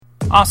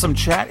Awesome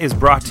Chat is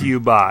brought to you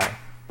by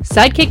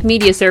Sidekick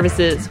Media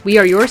Services. We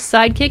are your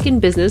sidekick in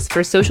business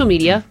for social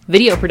media,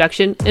 video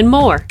production, and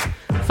more.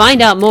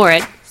 Find out more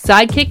at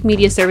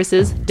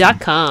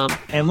sidekickmediaservices.com.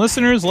 And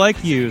listeners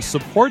like you,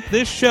 support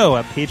this show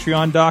at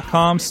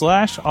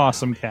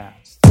patreon.com/awesomecast.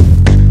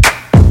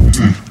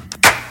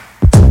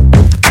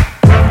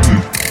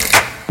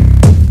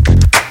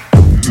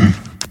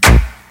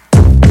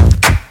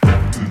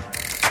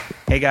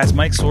 Hey guys,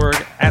 Mike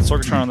Sorg at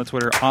Sorgatron on the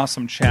Twitter.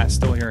 Awesome Chat,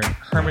 still here in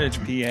Hermitage,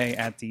 PA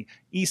at the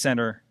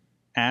E-Center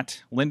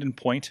at Linden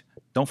Point.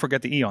 Don't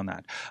forget the E on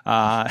that.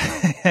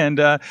 And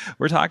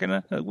we're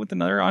talking with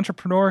another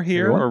entrepreneur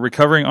here, or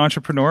recovering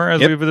entrepreneur,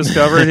 as we've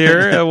discovered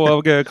here.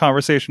 We'll get a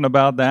conversation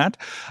about that.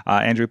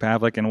 Andrew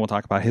Pavlik, and we'll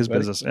talk about his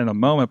business in a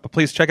moment. But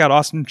please check out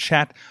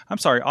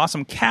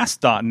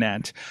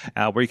awesomecast.net,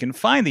 where you can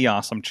find the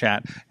Awesome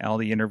Chat, all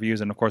the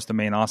interviews, and of course the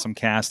main Awesome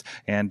Cast,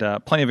 and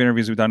plenty of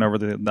interviews we've done over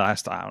the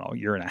last,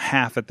 year and a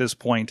half at this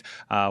point,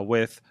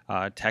 with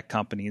tech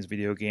companies,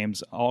 video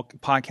games, all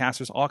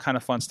podcasters, all kind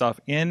of fun stuff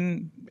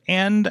in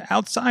and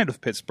outside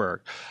of Pittsburgh.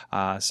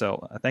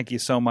 So thank you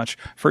so much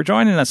for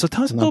joining us. So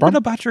tell us a little bit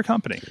about your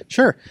company.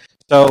 Sure.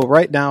 So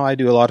right now I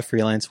do a lot of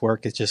freelance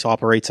work. It just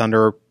operates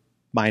under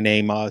my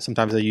name.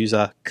 Sometimes I use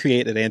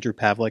Create at Andrew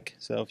Pavlik.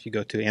 So if you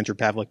go to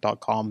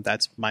andrewpavlik.com,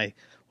 that's my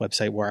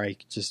website where I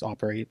just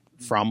operate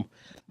from.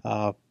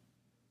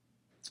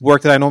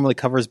 Work that I normally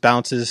covers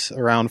bounces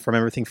around from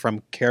everything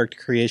from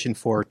character creation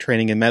for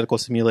training and medical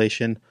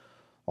simulation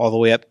all the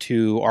way up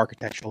to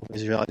architectural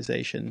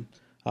visualization.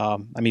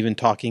 I'm even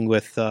talking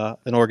with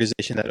an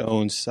organization that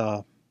owns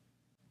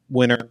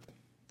Winter.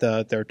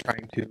 They're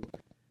trying to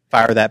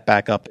fire that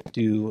back up and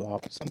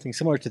do something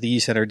similar to the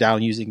E-Center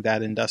down using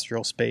that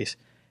industrial space.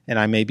 And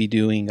I may be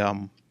doing,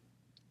 trying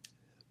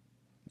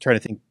to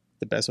think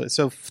the best way.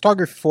 So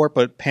photography for it,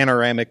 but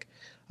panoramic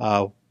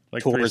like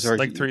tours.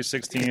 Like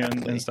 360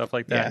 and stuff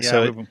like that. Yeah,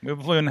 So so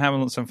we've been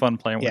having some fun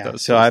playing with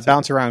those. So I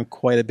bounce around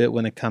quite a bit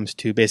when it comes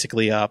to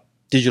basically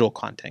digital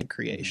content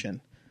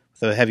creation.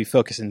 So a heavy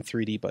focus in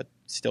 3D, but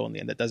still in the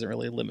end, that doesn't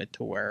really limit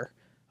to where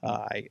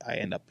I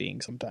end up being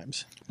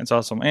sometimes. That's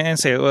awesome. And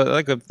say,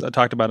 like I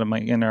talked about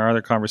in our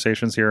other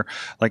conversations here,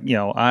 like,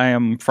 I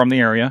am from the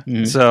area.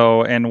 Mm-hmm.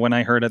 So, and when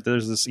I heard that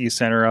there's this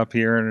E-Center up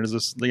here and there's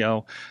this,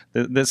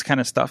 this kind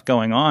of stuff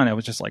going on, I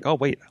was just like, oh,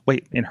 wait,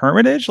 in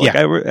Hermitage? Like,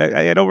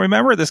 I don't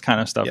remember this kind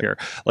of stuff here.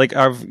 Like,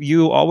 have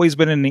you always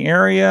been in the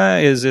area?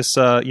 Is this,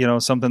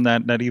 something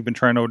that you've been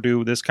trying to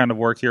do this kind of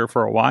work here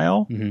for a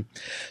while? Mm-hmm.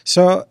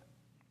 So,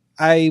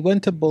 I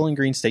went to Bowling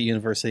Green State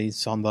University.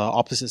 It's on the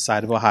opposite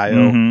side of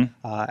Ohio. Mm-hmm.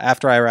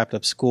 After I wrapped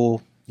up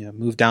school,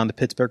 moved down to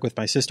Pittsburgh with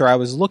my sister. I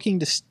was looking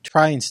to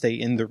try and stay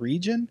in the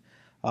region,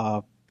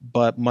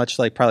 but much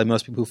like probably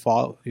most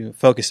people who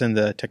focus in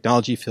the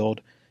technology field,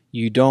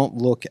 you don't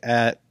look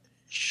at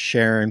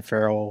Sharon,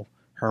 Farrell,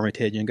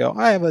 Hermitage and go,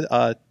 I have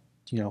a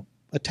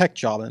tech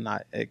job and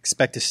I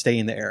expect to stay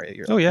in the area.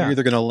 You're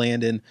either going to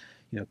land in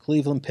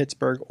Cleveland,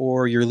 Pittsburgh,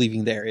 or you're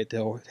leaving the area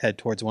to head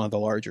towards one of the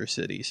larger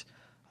cities.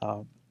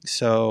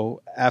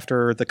 So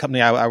after the company,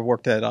 I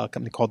worked at a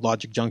company called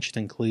Logic Junction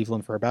in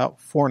Cleveland for about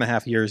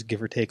 4.5 years,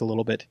 give or take a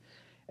little bit.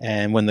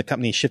 And when the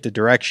company shifted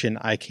direction,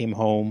 I came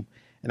home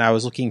and I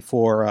was looking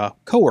for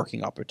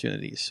co-working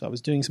opportunities. So I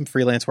was doing some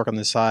freelance work on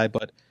the side,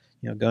 but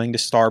going to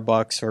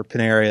Starbucks or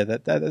Panera,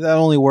 that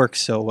only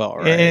works so well,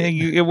 right? And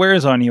it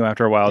wears on you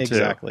after a while, too.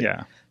 Exactly.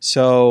 Yeah.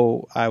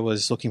 So I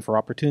was looking for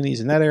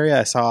opportunities in that area.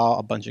 I saw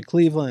a bunch in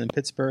Cleveland and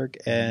Pittsburgh,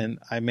 and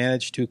I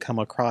managed to come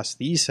across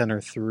the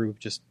E-Center through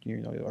just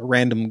a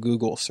random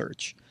Google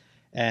search.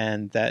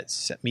 And that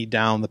set me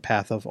down the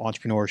path of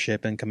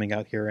entrepreneurship and coming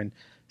out here and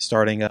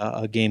starting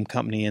a game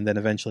company and then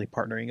eventually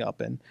partnering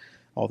up and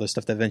all this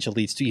stuff that eventually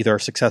leads to either a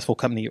successful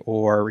company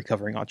or a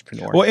recovering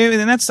entrepreneur. Well,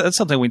 and that's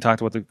something we talked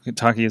about with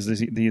Kentucky is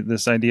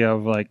this idea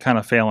of like kind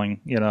of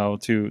failing,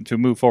 to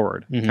move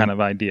forward kind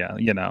of idea,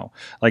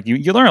 like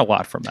you learn a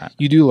lot from that.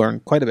 You do learn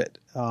quite a bit.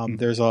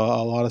 There's a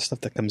lot of stuff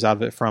that comes out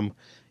of it from,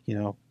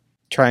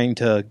 trying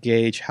to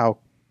gauge how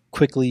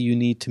quickly you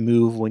need to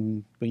move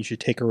when you should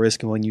take a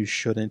risk and when you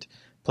shouldn't,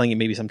 playing it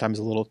maybe sometimes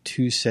a little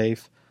too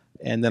safe,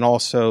 and then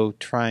also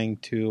trying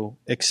to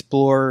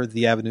explore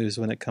the avenues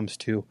when it comes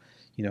to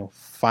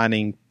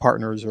finding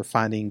partners or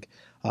finding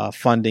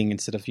funding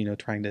instead of,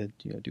 trying to,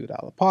 do it out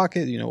of the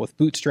pocket, with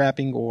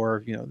bootstrapping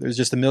or, there's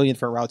just a million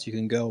different routes you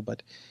can go.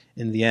 But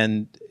in the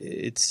end,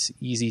 it's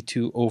easy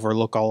to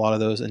overlook a lot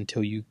of those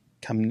until you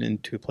come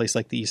into a place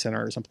like the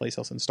E-Center or someplace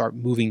else and start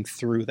moving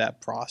through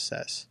that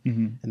process.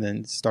 Mm-hmm. And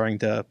then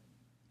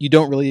you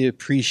don't really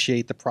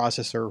appreciate the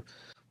process or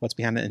what's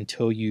behind it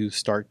until you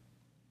start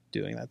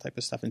doing that type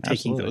of stuff and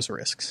taking those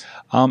risks.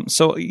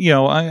 So,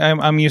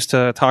 I'm used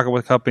to talking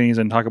with companies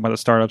and talking about the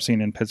startup scene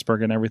in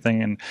Pittsburgh and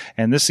everything.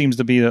 And this seems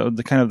to be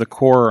the kind of the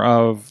core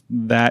of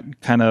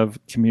that kind of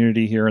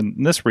community here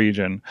in this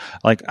region.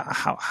 Like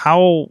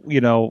how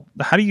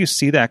do you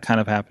see that kind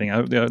of happening?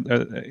 Are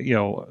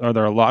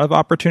there a lot of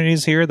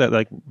opportunities here that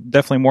like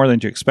definitely more than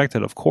you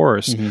expected, of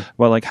course,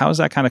 but like, how is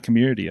that kind of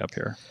community up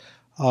here?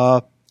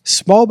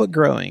 Small but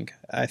growing.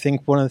 I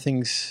think one of the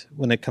things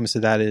when it comes to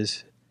that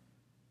is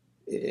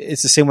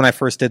it's the same when I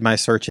first did my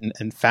search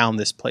and found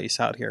this place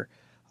out here.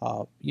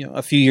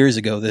 A few years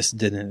ago, this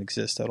didn't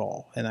exist at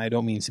all. And I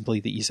don't mean simply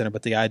the eCenter,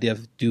 but the idea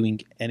of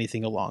doing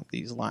anything along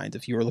these lines.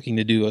 If you were looking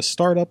to do a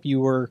startup, you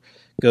were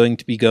going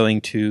to be going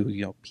to,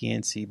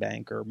 PNC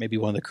Bank or maybe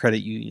one of the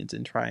credit unions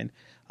and try and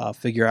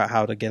figure out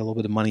how to get a little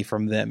bit of money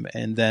from them.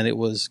 And then it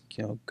was,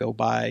 go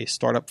buy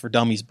Startup for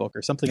Dummies book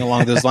or something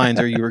along those lines,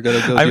 or you were going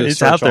to go do a it's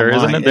search out there,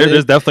 online. isn't it?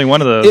 There's definitely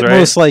one of those, it right?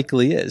 Most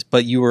likely is,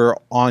 but you were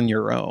on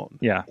your own.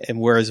 Yeah. And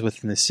whereas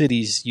within the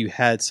cities, you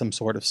had some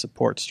sort of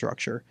support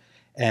structure.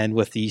 And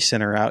with the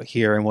center out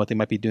here and what they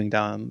might be doing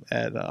down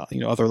at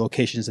other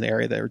locations in the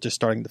area that are just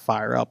starting to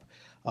fire up,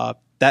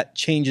 that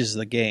changes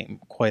the game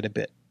quite a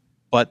bit.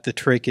 But the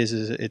trick is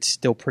it's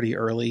still pretty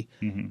early,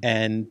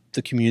 and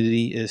the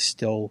community is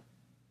still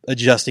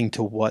adjusting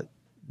to what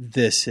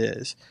this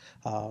is.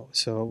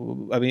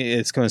 So, I mean,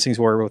 it's one of those things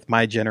where with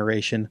my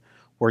generation,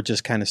 we're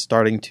just kind of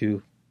starting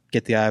to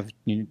get the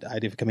idea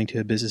of coming to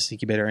a business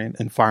incubator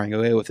and firing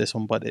away with this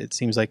one. But it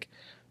seems like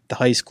the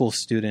high school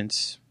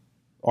students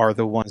are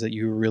the ones that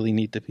you really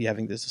need to be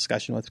having this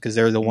discussion with, because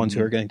they're the ones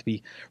who are going to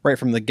be right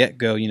from the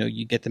get-go.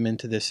 You get them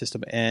into this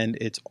system and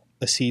it's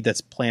a seed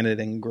that's planted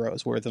and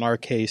grows. Whereas in our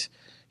case,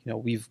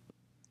 we've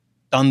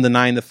done the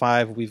 9 to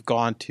 5, we've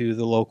gone to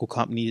the local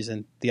companies,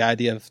 and the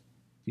idea of,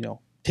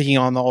 taking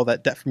on all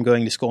that debt from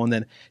going to school and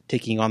then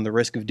taking on the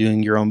risk of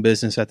doing your own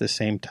business at the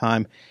same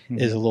time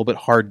is a little bit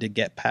hard to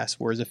get past.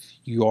 Whereas if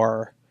you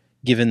are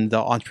given the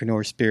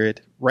entrepreneur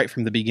spirit right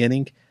from the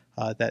beginning,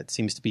 that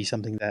seems to be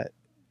something that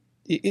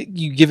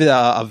you give it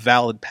a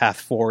valid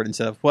path forward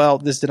instead of, well,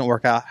 this didn't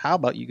work out. How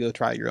about you go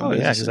try your own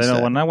business? Yeah, because I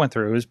know when I went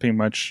through, it was pretty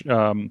much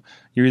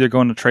you're either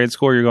going to trade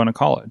school or you're going to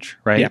college,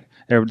 right? Yeah.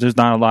 There's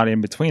not a lot in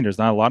between. There's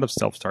not a lot of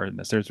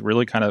self-startedness. There's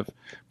really kind of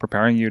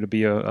preparing you to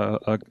be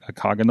a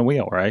cog in the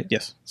wheel, right?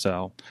 Yes.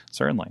 So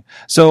certainly.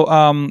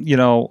 So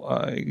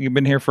you've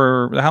been here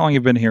for how long?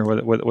 You've been here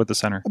with the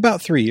center?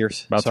 About 3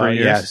 years. About 3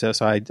 years. Yeah.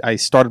 So I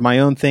started my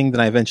own thing,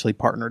 then I eventually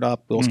partnered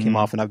up. Wheels came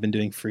off, and I've been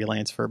doing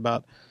freelance for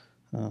about.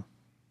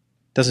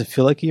 Doesn't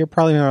feel like a year,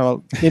 probably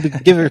maybe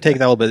give or take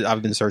that a little bit.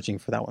 I've been searching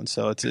for that one,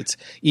 so it's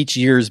each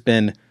year's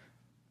been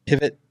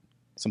pivot,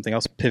 something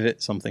else,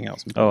 pivot, something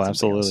else. Oh,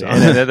 absolutely.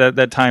 And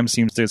that time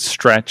seems to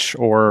stretch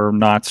or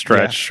not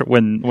stretch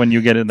when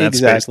you get in that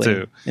space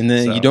too. And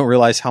then you don't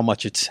realize how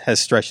much it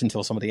has stretched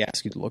until somebody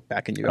asks you to look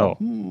back and you go,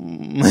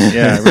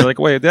 Yeah, we're like,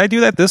 wait, did I do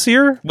that this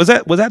year? Was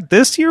that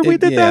this year we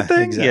did that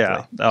thing? Exactly.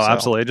 Yeah. Oh,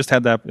 absolutely. I just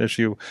had that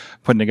issue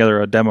putting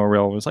together a demo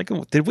reel. It was like,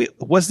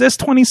 was this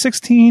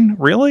 2016?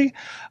 Really?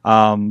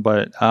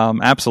 But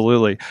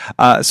absolutely.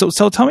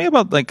 So tell me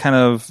about like kind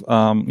of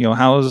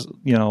how does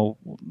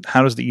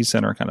the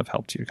eCenter kind of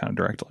help you kind of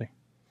directly?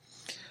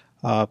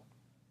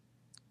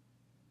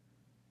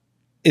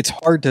 It's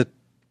hard to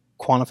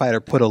quantify it or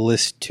put a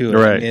list to it.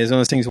 Right. I mean, it's one of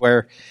those things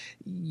where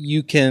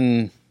you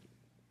can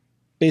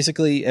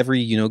basically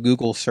every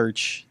Google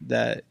search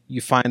that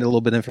you find a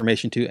little bit of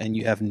information to, and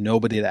you have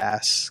nobody to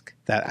ask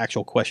that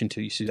actual question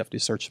to, so you have to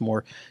search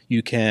more.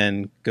 You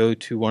can go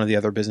to one of the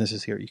other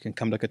businesses here. You can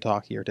come to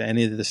Kataki or to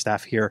any of the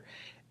staff here,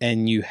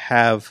 and you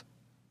have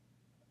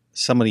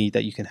somebody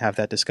that you can have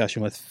that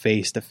discussion with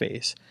face to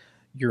face.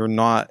 You're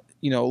not,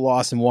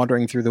 lost and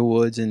wandering through the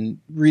woods and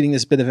reading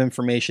this bit of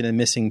information and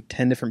missing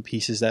 10 different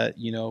pieces that,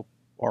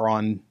 are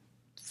on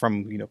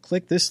from,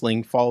 click this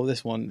link, follow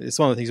this one. It's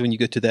one of the things when you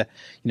go to the,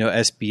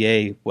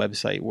 SBA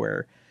website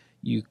where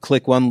you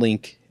click one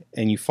link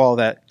and you follow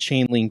that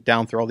chain link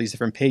down through all these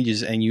different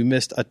pages, and you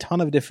missed a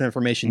ton of different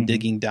information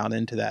digging down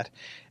into that.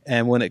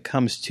 And when it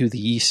comes to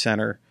the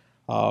eCenter,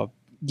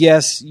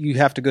 yes, you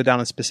have to go down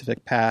a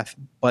specific path,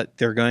 but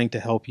they're going to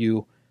help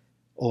you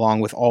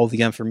along with all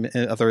the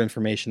other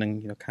information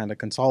and kind of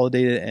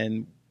consolidate it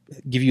and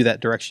give you that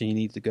direction you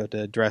need to go to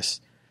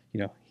address.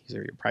 These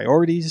are your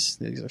priorities,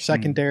 these are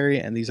secondary,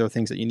 and these are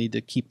things that you need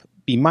to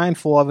be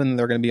mindful of, and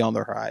they're going to be on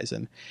the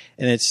horizon.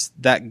 And it's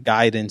that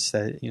guidance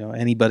that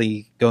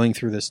anybody going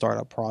through the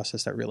startup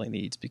process that really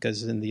needs,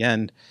 because in the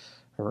end,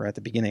 or at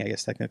the beginning, I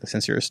guess technically,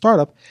 since you're a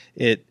startup,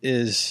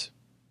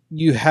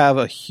 you have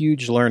a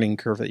huge learning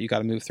curve that you got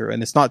to move through,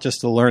 and it's not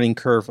just the learning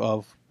curve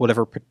of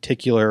whatever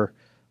particular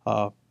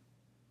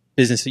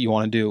business that you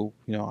want to do.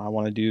 I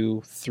want to do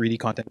 3D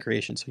content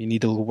creation, so you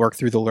need to work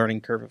through the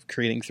learning curve of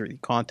creating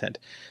 3D content.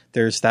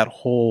 There's that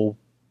whole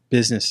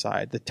business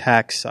side, the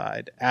tax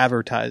side,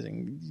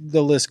 advertising.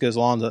 The list goes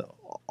on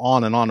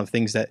and on of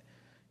things that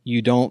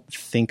you don't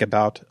think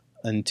about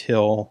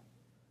until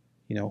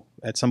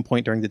at some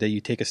point during the day you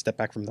take a step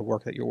back from the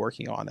work that you're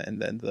working on, and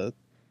then the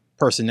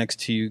person next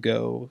to you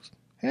goes,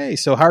 "Hey,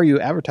 so how are you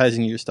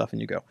advertising your stuff?"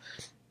 And you go,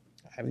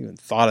 "I haven't even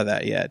thought of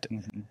that yet."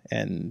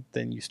 And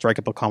then you strike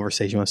up a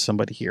conversation with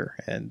somebody here,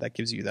 and that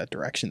gives you that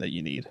direction that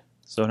you need.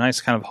 So a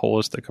nice kind of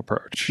holistic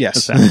approach. Yes.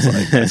 It sounds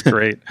like. That's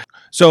great.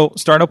 So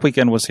Startup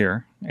Weekend was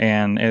here,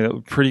 and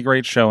a pretty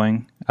great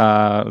showing.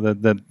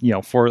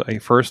 for a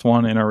first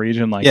one in a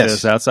region like Yes.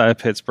 this outside of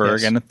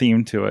Pittsburgh Yes. and a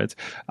theme to it.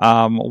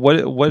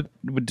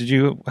 What did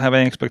you have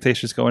any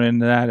expectations going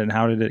into that, and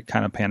how did it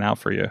kind of pan out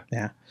for you?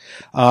 Yeah.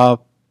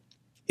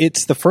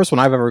 It's the first one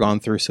I've ever gone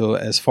through. So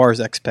as far as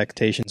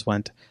expectations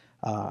went,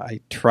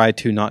 I tried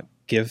to not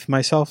give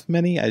myself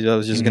many. I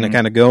was just going to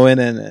kind of go in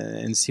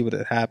and see what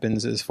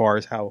happens as far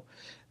as how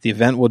the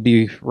event would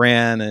be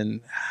ran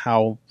and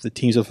how the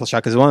teams would flush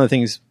out. Because one of the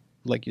things,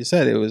 like you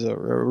said, it was a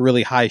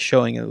really high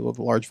showing with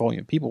a large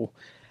volume of people.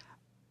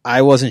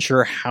 I wasn't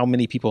sure how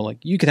many people, like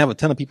you can have a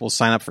ton of people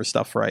sign up for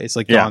stuff, right? It's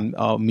like on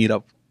a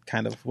meetup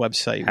kind of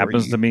website.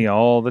 Happens to me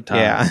all the time.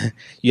 Yeah.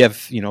 You have,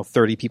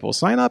 30 people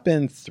sign up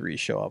and 3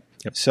 show up.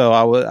 Yep. So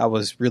I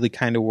was really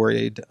kind of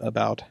worried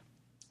about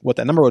what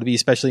that number would be,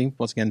 especially,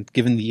 once again,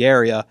 given the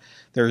area.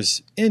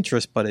 There's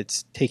interest, but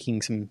it's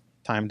taking some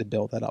time to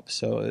build that up.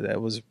 So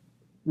that was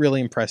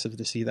really impressive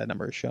to see that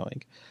number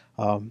showing.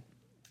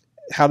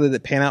 How did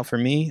it pan out for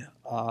me?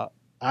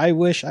 I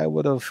wish I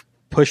would have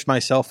pushed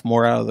myself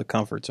more out of the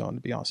comfort zone,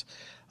 to be honest.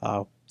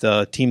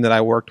 The team that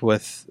I worked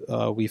with,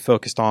 we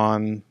focused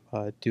on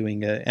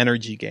doing an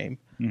energy game.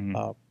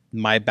 Mm-hmm.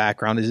 My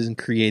background is in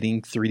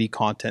creating 3D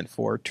content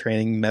for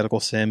training, medical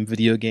sim,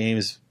 video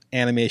games,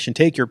 animation,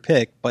 take your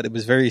pick, but it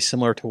was very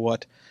similar to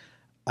what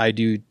I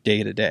do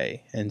day to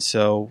day. And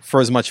so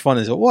for as much fun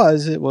as it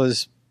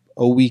was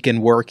a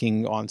weekend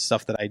working on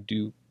stuff that I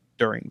do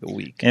during the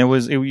week. And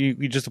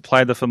you just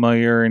applied the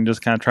familiar and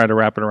just kind of tried to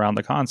wrap it around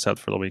the concept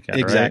for the weekend,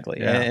 exactly.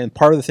 Right? Yeah. And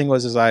part of the thing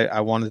was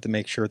I wanted to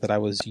make sure that I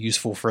was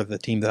useful for the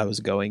team that I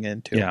was going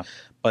into. Yeah.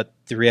 But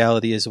the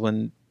reality is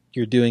when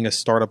you're doing a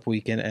startup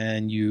weekend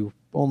and you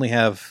only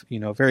have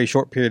a very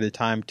short period of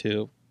time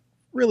to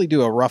really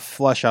do a rough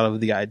flush out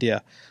of the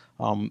idea,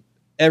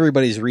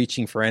 everybody's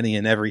reaching for any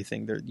and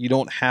everything. You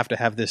don't have to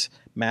have this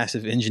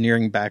massive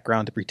engineering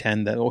background to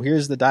pretend that,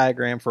 here's the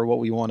diagram for what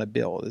we want to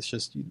build. It's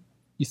just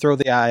you throw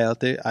the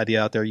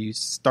idea out there, you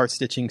start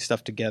stitching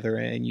stuff together,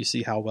 and you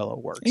see how well it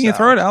works. And you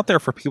throw it out there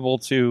for people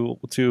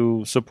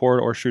to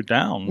support or shoot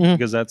down,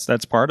 because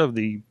that's part of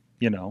the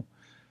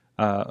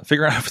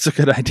figuring out if it's a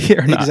good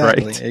idea or not.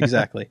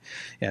 Exactly.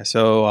 Yeah.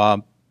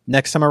 So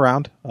next time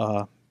around,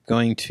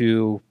 going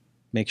to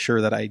make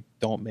sure that I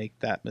don't make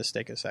that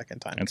mistake a second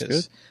time. That's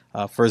good.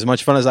 For as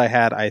much fun as I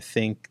had, I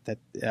think that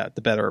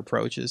the better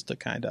approach is to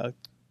kind of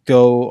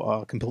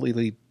go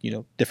completely,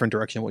 different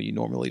direction what you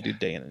normally do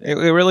day in and day out.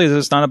 It really is.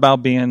 It's not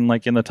about being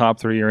like in the top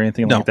 3 or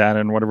anything like that,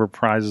 and whatever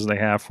prizes they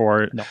have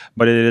for it. No.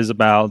 But it is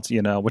about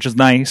which is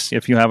nice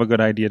if you have a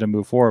good idea to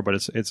move forward.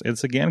 But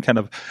it's again kind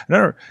of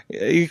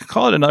you can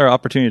call it another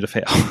opportunity to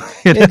fail.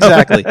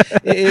 Exactly.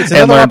 It's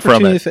another learn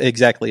from opportunity.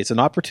 Exactly. It's an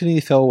opportunity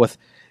to fail with.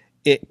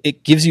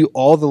 It gives you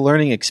all the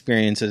learning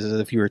experiences as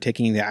if you were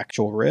taking the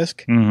actual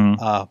risk,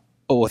 but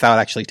without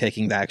actually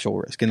taking the actual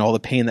risk and all the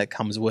pain that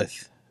comes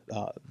with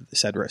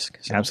said risk.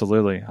 So.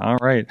 Absolutely. All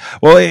right.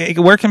 Well,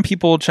 where can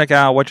people check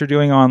out what you're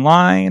doing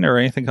online or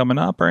anything coming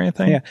up or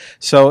anything? Yeah.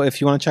 So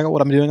if you want to check out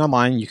what I'm doing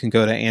online, you can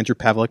go to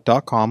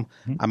andrewpavlik.com.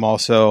 I'm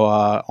also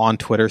on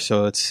Twitter,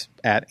 so it's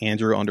at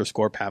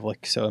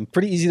Andrew_Pavlik. So I'm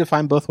pretty easy to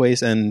find both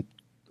ways, and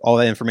all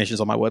that information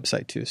is on my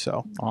website too.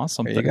 So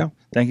awesome. There you go.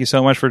 Thank you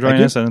so much for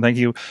joining us, and thank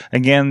you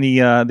again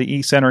the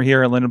E-Center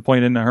here at Linden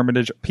Point in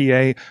Hermitage,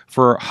 PA,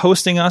 for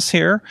hosting us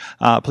here.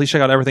 Please check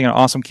out everything at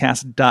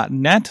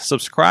awesomecast.net.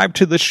 Subscribe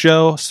to the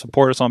show.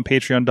 Support us on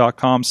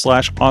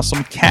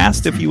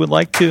patreon.com/awesomecast if you would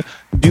like to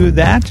do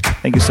that.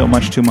 Thank you so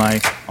much to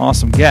my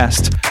awesome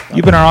guest.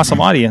 You've been our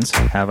awesome audience.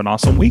 Have an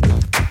awesome week.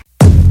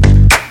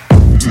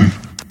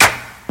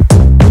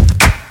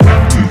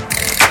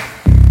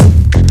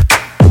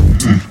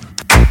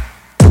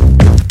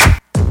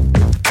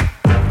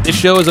 This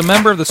show is a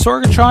member of the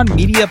Sorgatron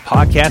Media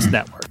Podcast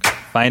Network.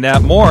 Find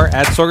out more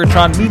at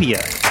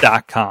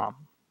sorgatronmedia.com.